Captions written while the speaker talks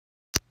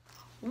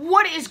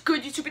What is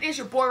good, YouTube? It is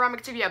your boy Ryan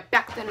McTV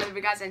back with another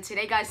video, guys. And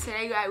today,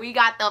 we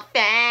got the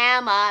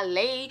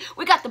family.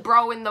 We got the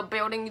bro in the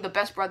building, the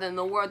best brother in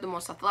the world, the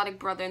most athletic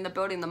brother in the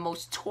building, the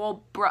most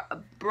tall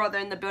brother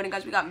in the building,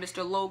 guys. We got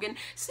Mr. Logan.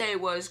 Say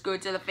what's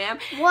good to the fam.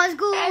 What's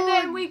good? And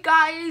then we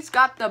guys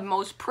got the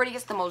most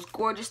prettiest, the most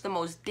gorgeous, the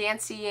most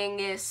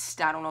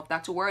dancingest, I don't know if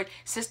that's a word,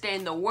 sister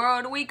in the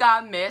world. We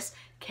got Miss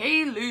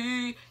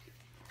Kaylee.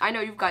 I know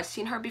you guys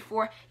seen her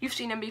before. You've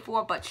seen him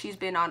before, but she's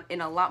been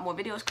in a lot more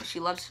videos because she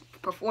loves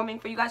performing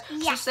for you guys.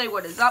 Yes. So say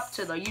what is up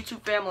to the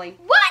YouTube family.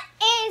 What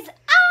is up?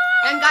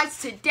 And guys,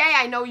 today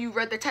I know you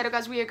read the title,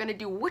 guys. We are gonna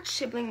do which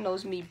sibling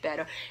knows me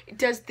better.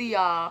 Does the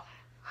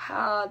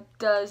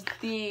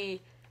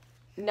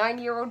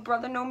 9-year-old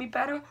brother know me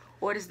better,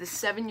 or does the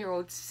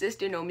 7-year-old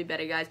sister know me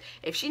better, guys?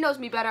 If she knows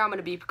me better, I'm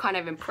gonna be kind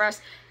of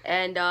impressed.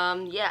 And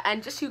yeah,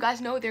 and just so you guys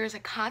know, there is a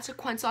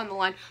consequence on the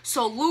line.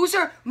 So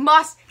loser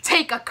must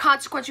take a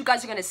consequence. You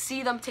guys are gonna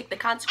see them take the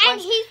consequence. And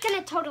he's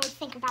gonna totally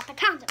think about the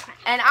consequence.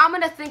 And I'm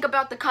gonna think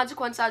about the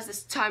consequence as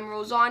this time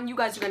rolls on. You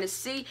guys are gonna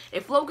see.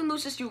 If Logan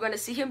loses, you're gonna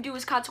see him do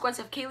his consequence.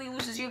 If Kaylee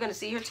loses, you're gonna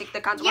see her take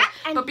the consequence.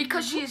 Yeah, but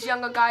because she is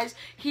younger, guys,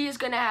 he is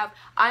gonna have.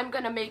 I'm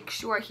gonna make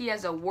sure he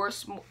has a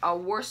worse,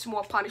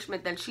 more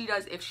punishment than she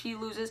does. If she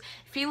loses,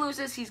 if he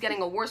loses, he's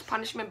getting a worse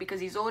punishment because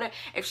he's older.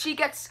 If she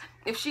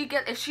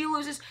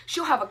loses,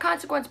 she'll have a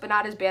consequence, but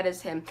not as bad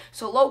as him.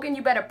 So Logan,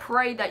 you better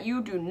pray that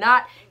you do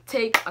not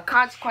take a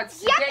consequence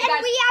today, guys.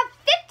 And we have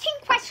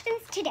 15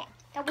 questions today.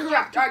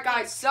 Correct. All right,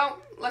 guys. So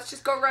let's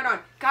just go right on,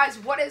 guys.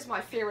 What is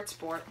my favorite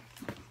sport?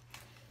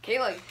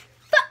 Kaylee.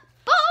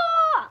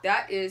 Football.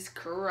 That is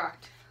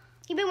correct.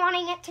 You've been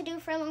wanting it to do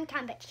for a long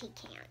time, but she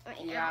can't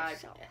right now.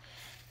 So.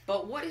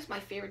 But what is my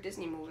favorite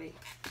Disney movie?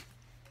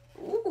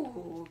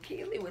 Ooh,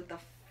 Kaylee with the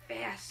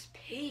fast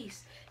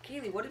pace.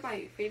 Kaylee, what is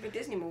my favorite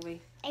Disney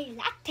movie?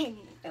 Aladdin.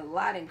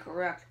 Aladdin,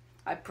 correct.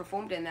 I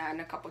performed in that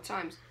a couple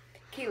times.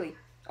 Kaylee,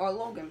 or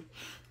Logan,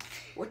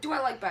 what do I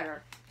like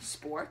better,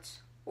 sports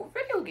or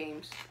video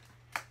games?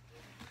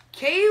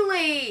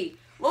 Kaylee,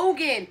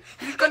 Logan,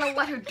 you're gonna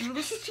let her do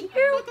this to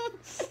you?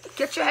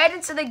 Get your head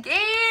into the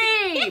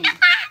game.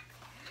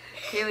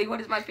 Kaylee,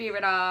 what is my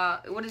favorite,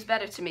 what is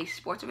better to me,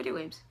 sports or video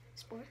games?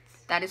 Sports.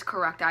 That is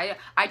correct. I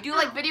do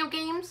like video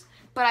games,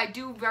 but I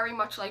do very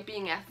much like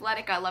being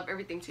athletic. I love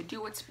everything to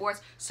do with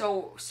sports.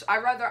 So I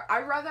rather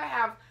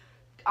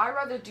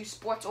do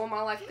sports all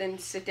my life than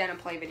sit down and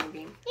play a video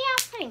game.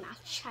 Yeah, pretty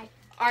much.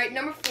 All right,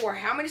 number 4.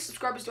 How many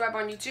subscribers do I have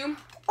on YouTube?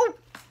 Oh,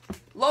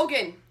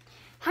 Logan.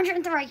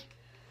 103.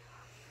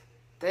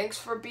 Thanks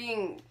for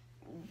being,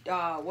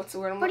 what's the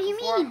word I'm what looking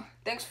do for? you mean?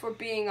 Thanks for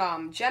being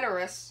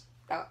generous,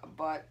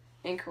 but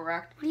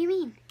incorrect. What do you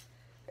mean?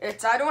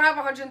 I don't have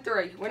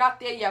 103. We're not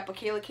there yet, but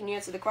Kayla, can you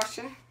answer the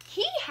question?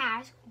 He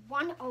has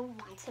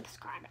 101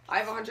 subscribers. I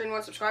have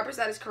 101 subscribers.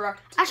 That is correct.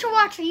 I should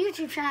watch her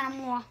YouTube channel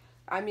more.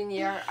 I mean,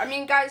 yeah. I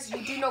mean, guys,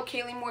 you do know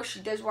Kaylee more. She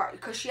does watch,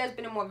 because she has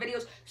been in more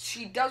videos.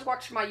 She does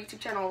watch my YouTube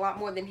channel a lot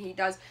more than he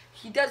does.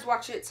 He does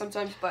watch it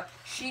sometimes, but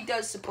she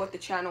does support the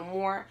channel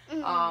more.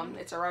 Mm-hmm.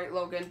 It's all right,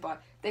 Logan,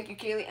 but thank you,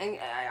 Kaylee. And,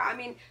 I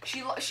mean,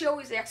 she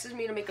always asks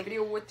me to make a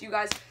video with you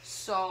guys.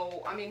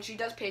 So, I mean, she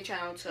does pay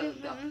channel to,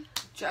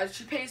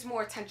 she pays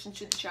more attention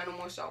to the channel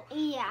more so.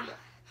 Yeah.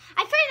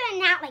 I'd rather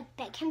not, like,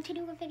 beg him to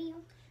do a video.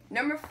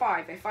 Number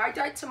 5, if I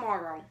die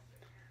tomorrow,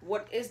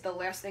 what is the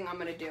last thing I'm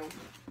going to do?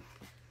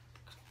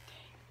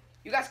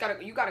 You guys gotta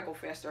go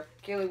faster.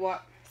 Kaylee,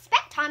 what?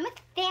 Spend time with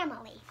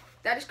family.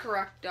 That is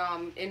correct.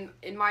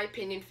 In my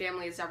opinion,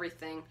 family is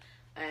everything,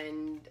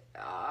 and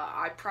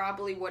I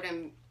probably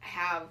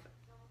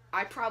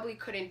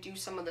couldn't do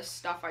some of the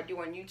stuff I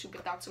do on YouTube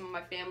without some of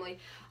my family.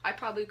 I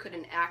probably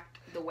couldn't act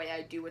the way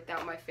I do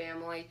without my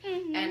family,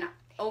 and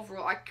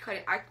overall, I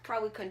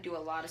probably couldn't do a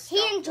lot of stuff.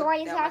 He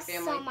enjoys us my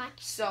family. so much.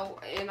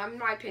 So, in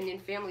my opinion,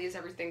 family is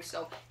everything.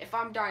 So, if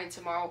I'm dying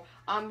tomorrow,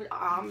 I'm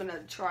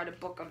gonna try to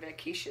book a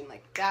vacation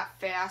like that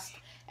fast,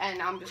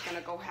 and I'm just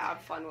gonna go have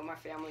fun with my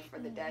family for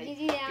the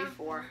day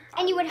before.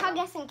 And you would hug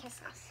us and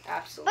kiss us.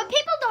 Absolutely. But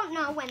people don't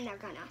know when they're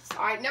gonna. So.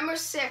 All right, number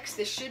 6.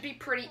 This should be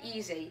pretty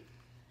easy.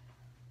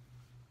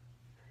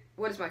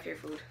 What is my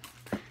favorite food?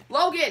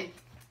 Logan.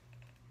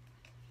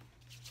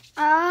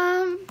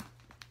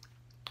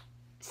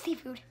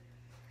 Seafood.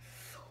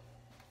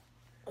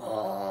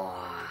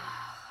 Oh.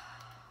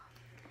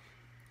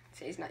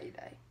 Today's not your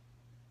day.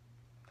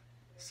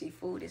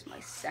 Seafood is my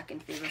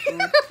second favorite food.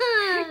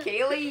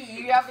 Kaylee,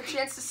 you have a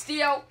chance to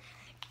steal.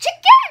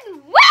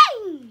 Chicken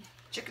wings.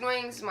 Chicken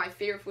wings is my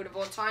favorite food of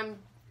all time.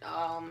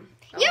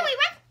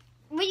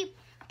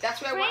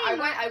 That's where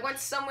I went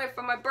somewhere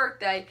for my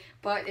birthday.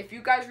 But if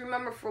you guys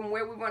remember from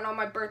where we went on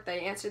my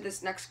birthday, answer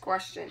this next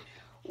question.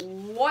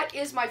 What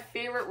is my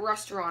favorite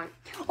restaurant?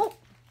 Oh,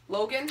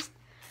 Logan?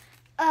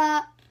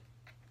 That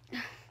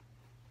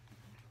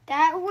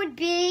would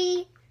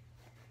be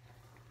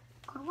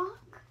Good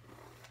Walk.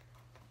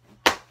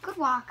 Good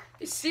Walk.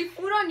 Is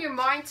seafood on your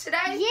mind today?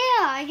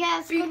 Yeah, I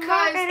guess. Because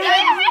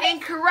that is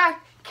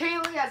incorrect.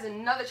 Kaylee has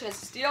another chance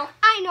to steal.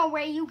 I know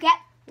where you get.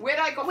 Where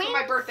did I go for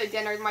my birthday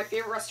dinner? My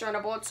favorite restaurant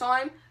of all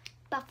time?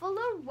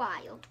 Buffalo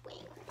Wild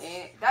Wings.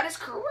 That is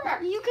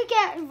correct. You could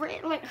get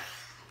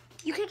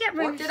you could get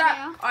What did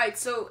I? All right,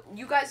 so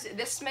you guys,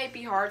 this may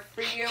be hard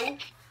for you,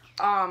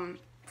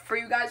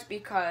 guys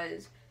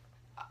because,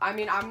 I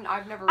mean,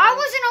 I've never. Really, I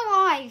wasn't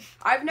alive.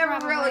 I've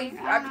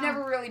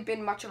never really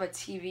been much of a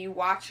TV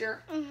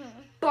watcher.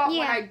 But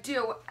when I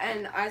do,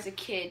 and as a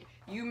kid,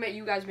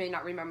 you guys may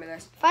not remember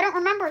this. If I don't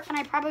remember it, then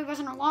I probably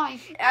wasn't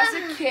alive. As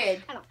a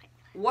kid,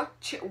 what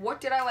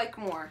did I like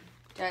more?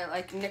 Did I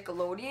like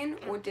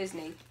Nickelodeon or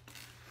Disney?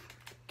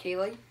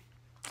 Kaylee?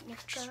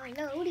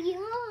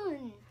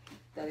 Nickelodeon.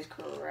 That is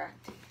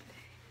correct.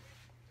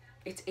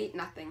 It's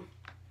 8-0.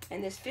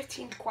 And there's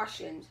 15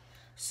 questions.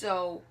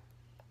 So,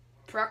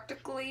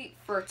 practically,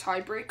 for a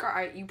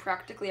tiebreaker, you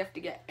practically have to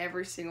get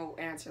every single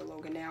answer,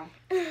 Logan, now.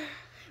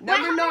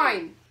 Number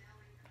 9.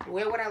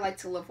 Where would I like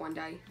to live one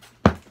day?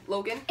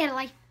 Logan?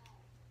 Italy.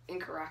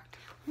 Incorrect.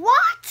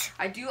 What?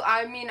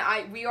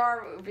 We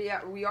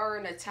are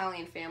an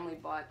Italian family,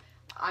 but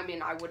I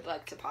mean, I would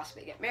like to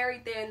possibly get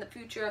married there in the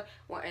future,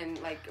 and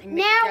like.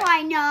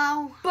 I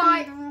know. But I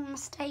made a real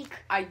mistake.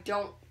 I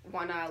don't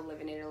want to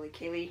live in Italy.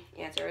 Kaylee,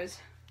 answer is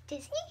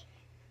Disney.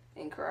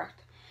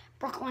 Incorrect.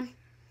 Brooklyn.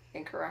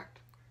 Incorrect.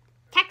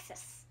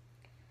 Texas.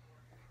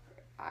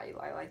 I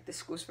like the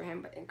schools for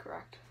him, but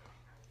incorrect.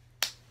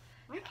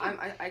 Okay.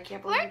 I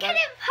can't believe Where you can guys.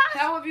 it possibly?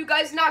 How have you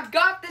guys not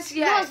got this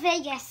yet? Las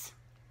Vegas.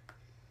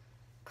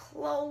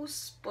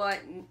 Close, but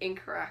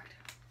incorrect.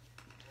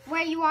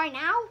 Where you are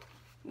now?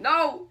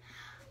 No.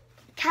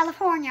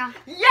 California.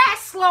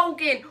 Yes,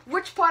 Logan.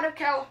 Which part of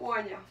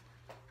California?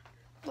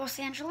 Los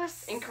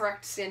Angeles.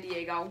 Incorrect. San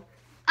Diego.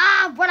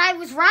 But I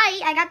was right.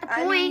 I got the point.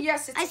 I mean,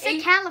 yes, it's I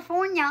said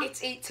California.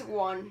 It's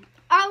 8-1.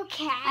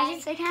 Okay. I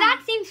didn't say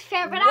that seems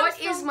fair, but what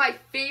is my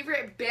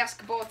favorite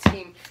basketball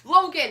team?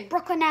 Logan.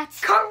 Brooklyn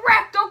Nets.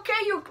 Correct.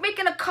 Okay, you're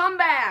making a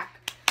comeback.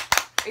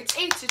 It's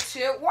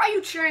 8-2. Why are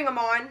you cheering him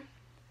on?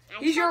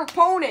 He's your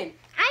opponent.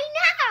 I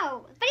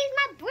know, but he's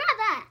my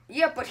brother.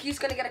 Yeah, but he's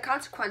gonna get a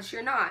consequence.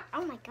 You're not.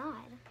 Oh my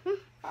god.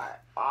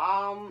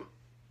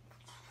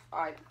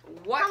 Alright.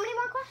 What? How many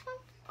more questions?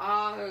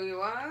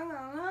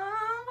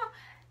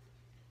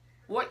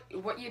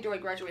 What year do I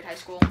graduate high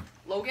school?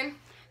 Logan?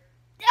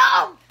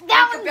 Oh,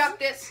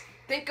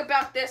 Think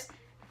about this.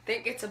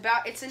 It's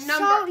a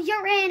number. So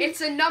you're in.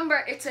 It's a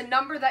number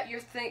that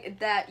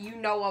that you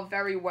know of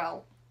very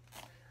well.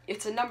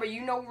 It's a number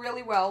you know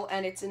really well,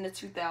 and it's in the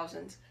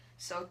 2000s.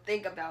 So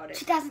think about it.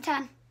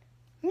 2010.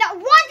 No, when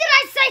did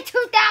I say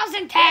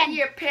 2010? That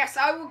year passed.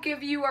 I will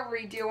give you a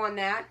redo on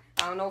that.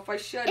 I don't know if I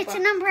should. It's a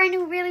number I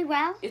knew really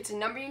well. It's a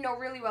number you know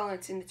really well, and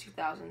it's in the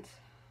 2000s.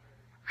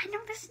 I know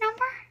this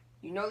number.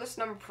 You know this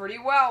number pretty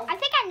well. I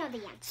think I know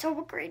the answer. So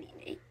what grade are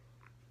you in?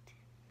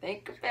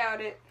 Think about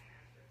it.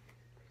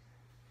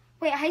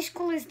 Wait, high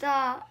school is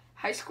the...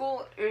 High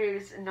school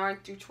is 9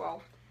 through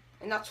 12,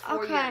 and that's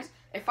 4 years.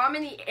 If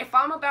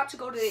I'm about to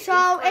go to the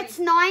 8th grade, it's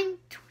 9,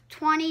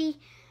 20,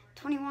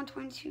 21,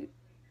 22,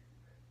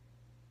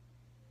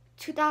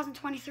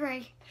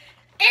 2023.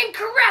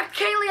 Incorrect.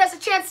 Kaylee has a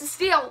chance to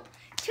steal.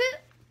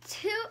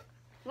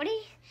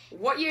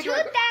 What year?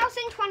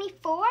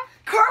 2024.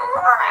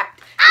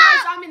 Correct.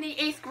 Guys, I'm in the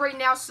 8th grade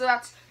now, so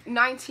that's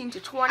 19 to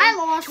 20, I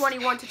lost.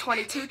 21 to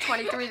 22,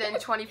 23, then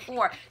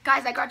 24.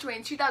 Guys, I graduated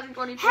in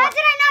 2024. How did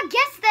I not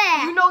guess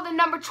that? You know the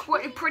number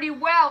pretty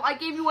well. I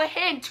gave you a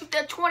hint.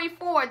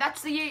 24.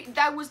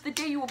 That was the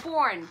day you were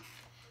born.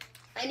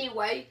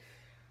 Anyway,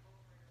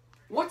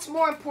 what's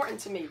more important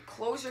to me,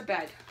 clothes or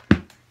bed?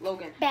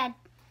 Logan. Bed.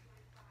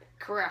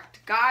 Correct.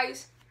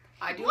 Guys,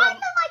 I do. Why do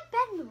you like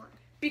bed more?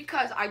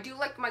 Because I do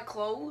like my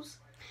clothes,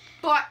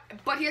 but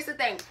here's the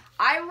thing.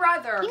 I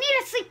rather. You need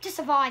to sleep to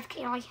survive,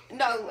 Kaylee.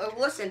 No,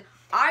 listen.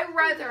 I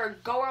rather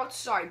go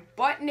outside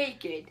butt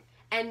naked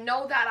and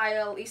know that I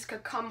at least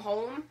could come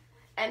home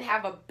and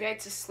have a bed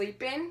to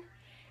sleep in,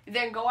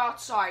 than go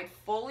outside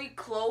fully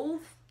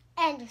clothed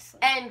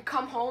and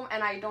come home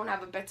and I don't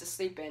have a bed to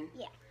sleep in.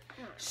 Yeah.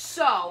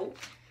 So,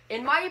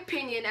 in my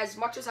opinion, as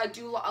much as I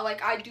do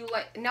like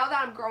now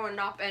that I'm growing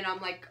up and I'm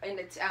like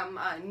I'm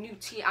a new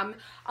teen, I'm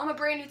a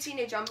brand new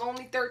teenager. I'm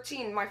only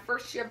 13. My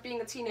first year of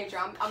being a teenager.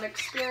 I'm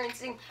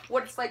experiencing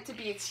what it's like to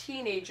be a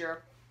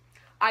teenager.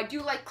 I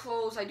do like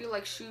clothes. I do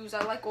like shoes.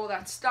 I like all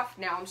that stuff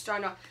now. I'm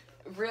starting to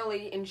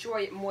really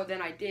enjoy it more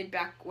than I did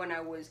back when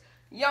I was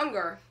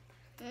younger.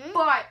 Mm-hmm.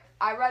 But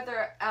I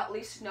rather at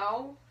least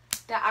know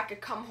that I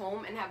could come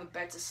home and have a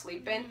bed to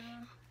sleep in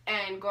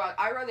and go out.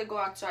 I rather go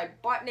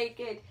outside butt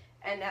naked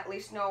and at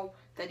least know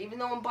that even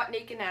though I'm butt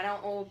naked and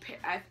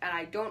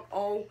I don't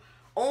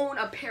own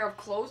a pair of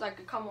clothes, I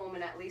could come home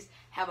and at least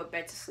have a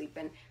bed to sleep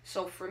in.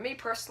 So for me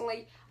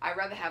personally, I'd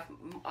rather have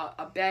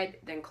a bed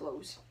than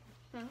clothes.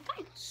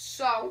 Okay.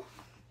 So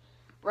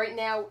right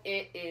now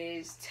it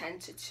is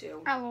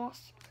 10-2. I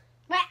lost.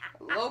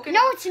 Logan.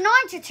 No, it's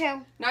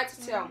 9-2.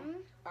 9-2.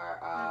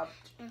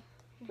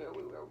 Where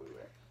we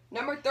were.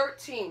 Number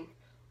 13.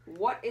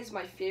 What is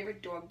my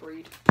favorite dog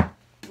breed?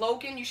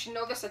 Logan, you should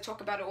know this. I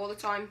talk about it all the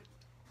time.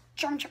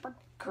 German Shepherd.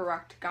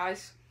 Correct,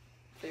 guys.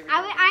 Favorite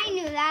I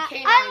knew that.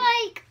 K9.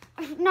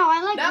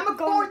 I like Number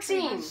golden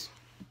 14. retrievers.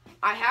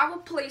 I have a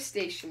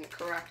PlayStation,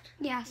 correct?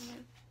 Yes.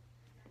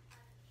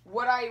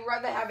 Would I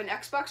rather have an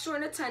Xbox or a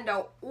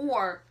Nintendo,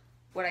 or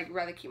would I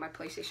rather keep my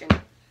PlayStation?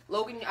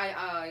 Logan,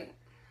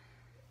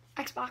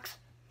 Xbox.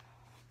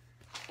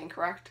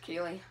 Incorrect.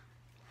 Kaylee.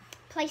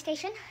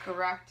 PlayStation.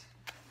 Correct.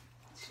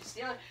 She's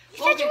stealing. You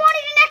said you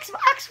wanted an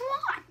Xbox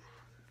One.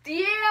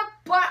 Yeah,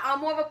 but I'm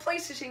more of a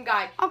PlayStation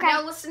guy. Okay.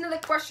 Now listen to the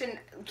question.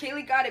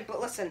 Kaylee got it, but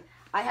listen.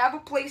 I have a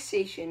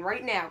PlayStation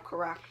right now,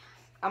 correct?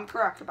 I'm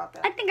correct about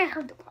that. I think I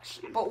heard the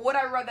question. But would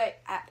I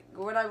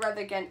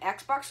rather get an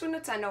Xbox or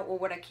Nintendo, or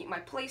would I keep my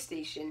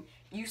PlayStation?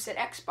 You said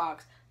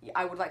Xbox.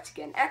 I would like to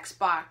get an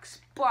Xbox,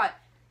 but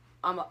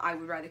I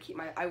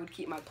would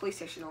keep my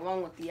PlayStation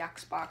along with the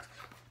Xbox.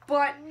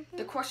 But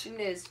the question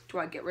is, do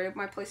I get rid of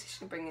my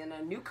PlayStation and bring in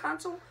a new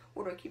console,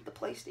 or do I keep the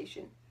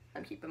PlayStation?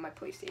 I'm keeping my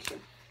PlayStation.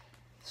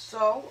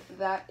 So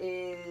that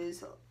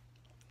is.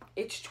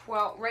 It's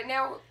 12. Right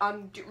now,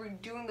 I'm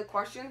doing the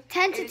question.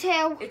 10 to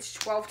 2. It's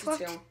 12 to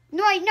 2.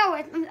 No,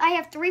 I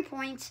have 3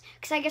 points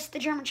because I guess the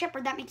German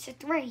Shepherd, that makes it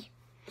 3.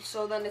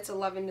 So then it's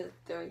 11 to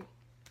 3.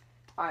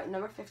 All right,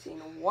 number 15.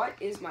 What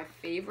is my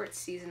favorite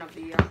season of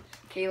the year?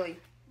 Kaylee.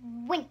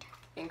 Winter.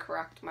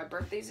 Incorrect. My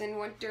birthday's in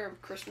winter.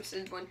 Christmas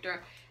is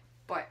winter.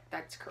 But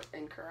that's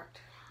incorrect.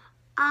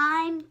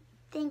 I'm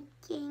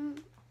thinking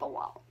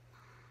fall.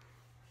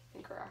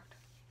 Incorrect.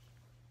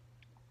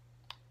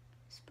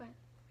 Spring.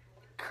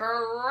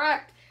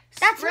 Correct.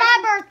 That's Spring.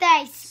 my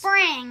birthday.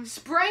 Spring.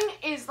 Spring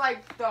is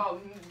like the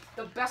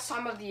best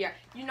time of the year.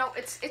 You know,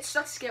 it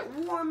starts to get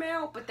warm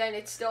out, but then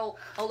it's still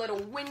a little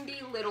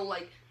windy, little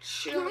like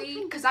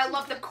chilly. Because I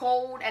love the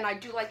cold and I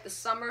do like the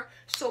summer.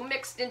 So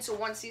mixed into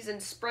one season,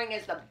 spring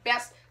is the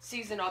best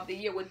season of the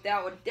year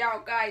without a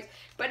doubt, guys.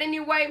 But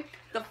anyway,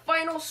 the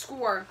final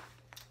score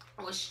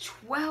was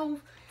 12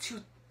 to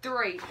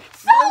 3.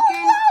 So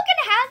Logan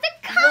has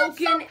a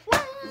consequence.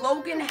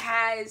 Logan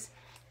has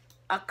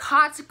a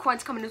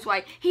consequence coming his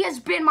way. He has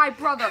been my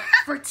brother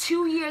for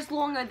 2 years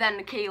longer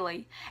than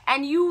Kaylee.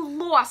 And you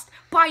lost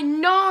by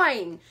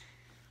 9.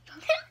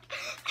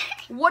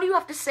 What do you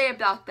have to say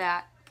about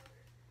that?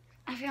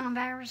 I feel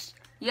embarrassed.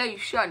 Yeah, you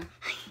should.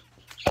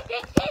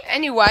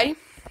 Anyway,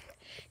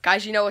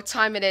 guys, you know what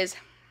time it is.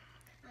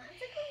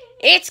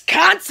 It's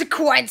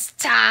consequence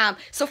time.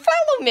 So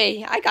follow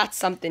me. I got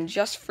something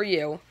just for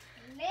you.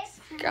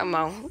 Come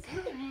on.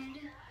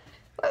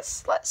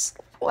 Let's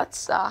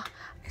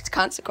it's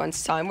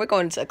consequence time. We're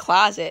going to the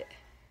closet.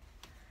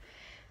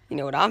 You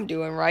know what I'm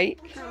doing, right?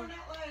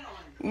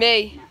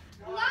 Me.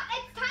 Well,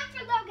 it's time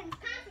for Logan's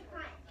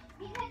consequence.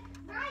 Because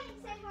Brian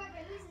said whoever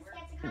loses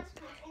gets a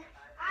consequence.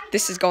 And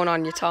This is going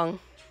on your tongue.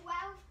 12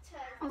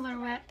 to... A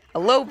little bit. A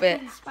little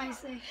bit. It's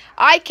spicy.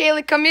 All right,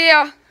 Kaylee, come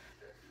here.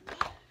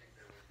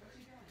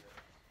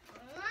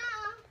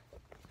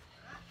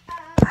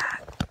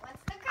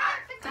 What's the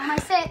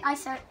consequence? I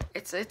sit.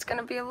 It's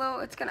gonna be a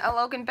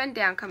Logan, bend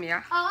down. Come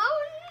here.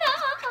 Oh, no.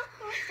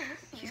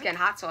 He's getting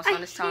hot sauce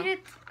on his tongue.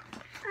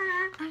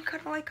 I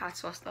kind of like hot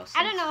sauce though. So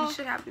I don't know. You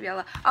should have to be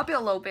I'll be a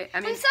little bit. I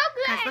mean, I'm so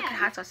glad. guys, look at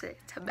hot sauce.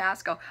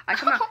 Tabasco.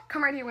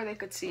 Come right here where they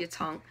could see your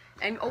tongue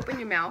and open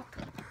your mouth.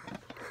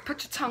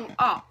 Put your tongue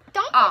up.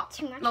 Don't up. put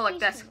too much. No, like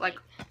grease this. in Like it.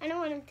 I don't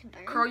want him to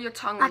burn. curl your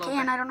tongue a I little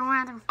can't. bit. I don't know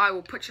how to. I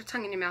will put your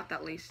tongue in your mouth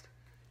at least.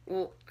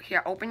 Well,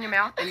 here, open your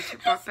mouth and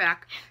butt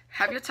back.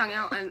 Have your tongue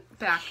out and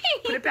back.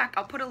 Put it back.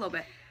 I'll put a little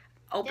bit.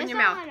 Open Just your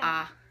a mouth.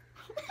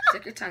 little.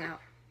 Stick your tongue out.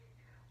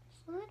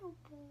 A little bit.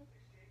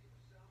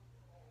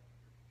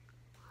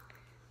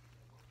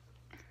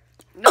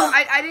 No,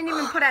 I didn't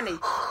even put any.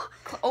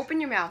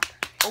 Open your mouth.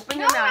 Open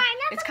your No, mouth. I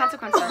never It's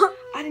consequences.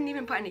 I didn't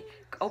even put any.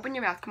 Open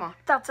your mouth. Come on.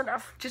 That's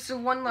enough. Just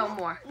one little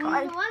more.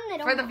 One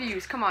little For the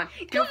views. Come on.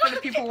 Do it for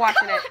the people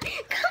watching it.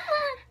 Come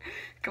on.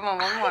 Come on,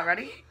 one more.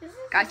 Ready? This is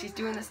Guys, he's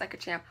doing this like a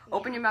champ.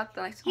 Open your mouth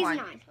nice and He's wide.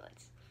 not, so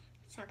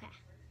it's okay.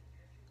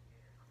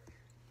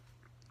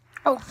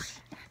 Oh.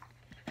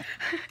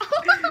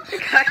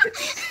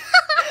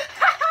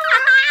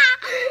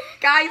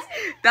 Guys,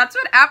 that's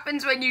what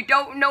happens when you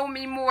don't know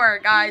me more,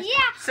 guys.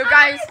 Yeah, So,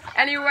 guys,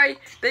 anyway,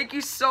 thank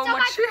you so So much.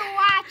 much for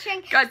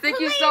watching. Guys, thank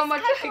you so Please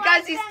much. come Guys,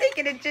 like he's them,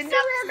 thinking it. subscribe,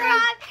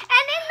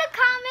 and in the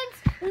comments,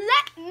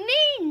 let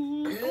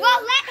him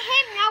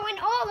know and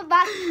all of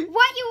us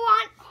what you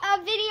want a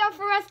video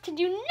for us to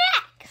do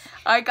next.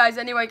 Alright, guys,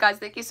 anyway, guys,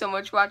 thank you so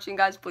much for watching,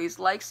 guys. Please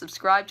like,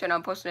 subscribe, turn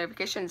on post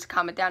notifications,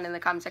 comment down in the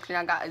comment section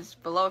down, guys,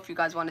 below if you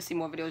guys want to see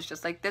more videos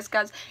just like this,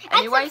 guys.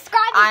 Anyway, and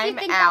subscribe if I'm you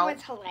think out. that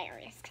was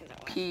hilarious. 'Cause it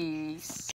was. Peace.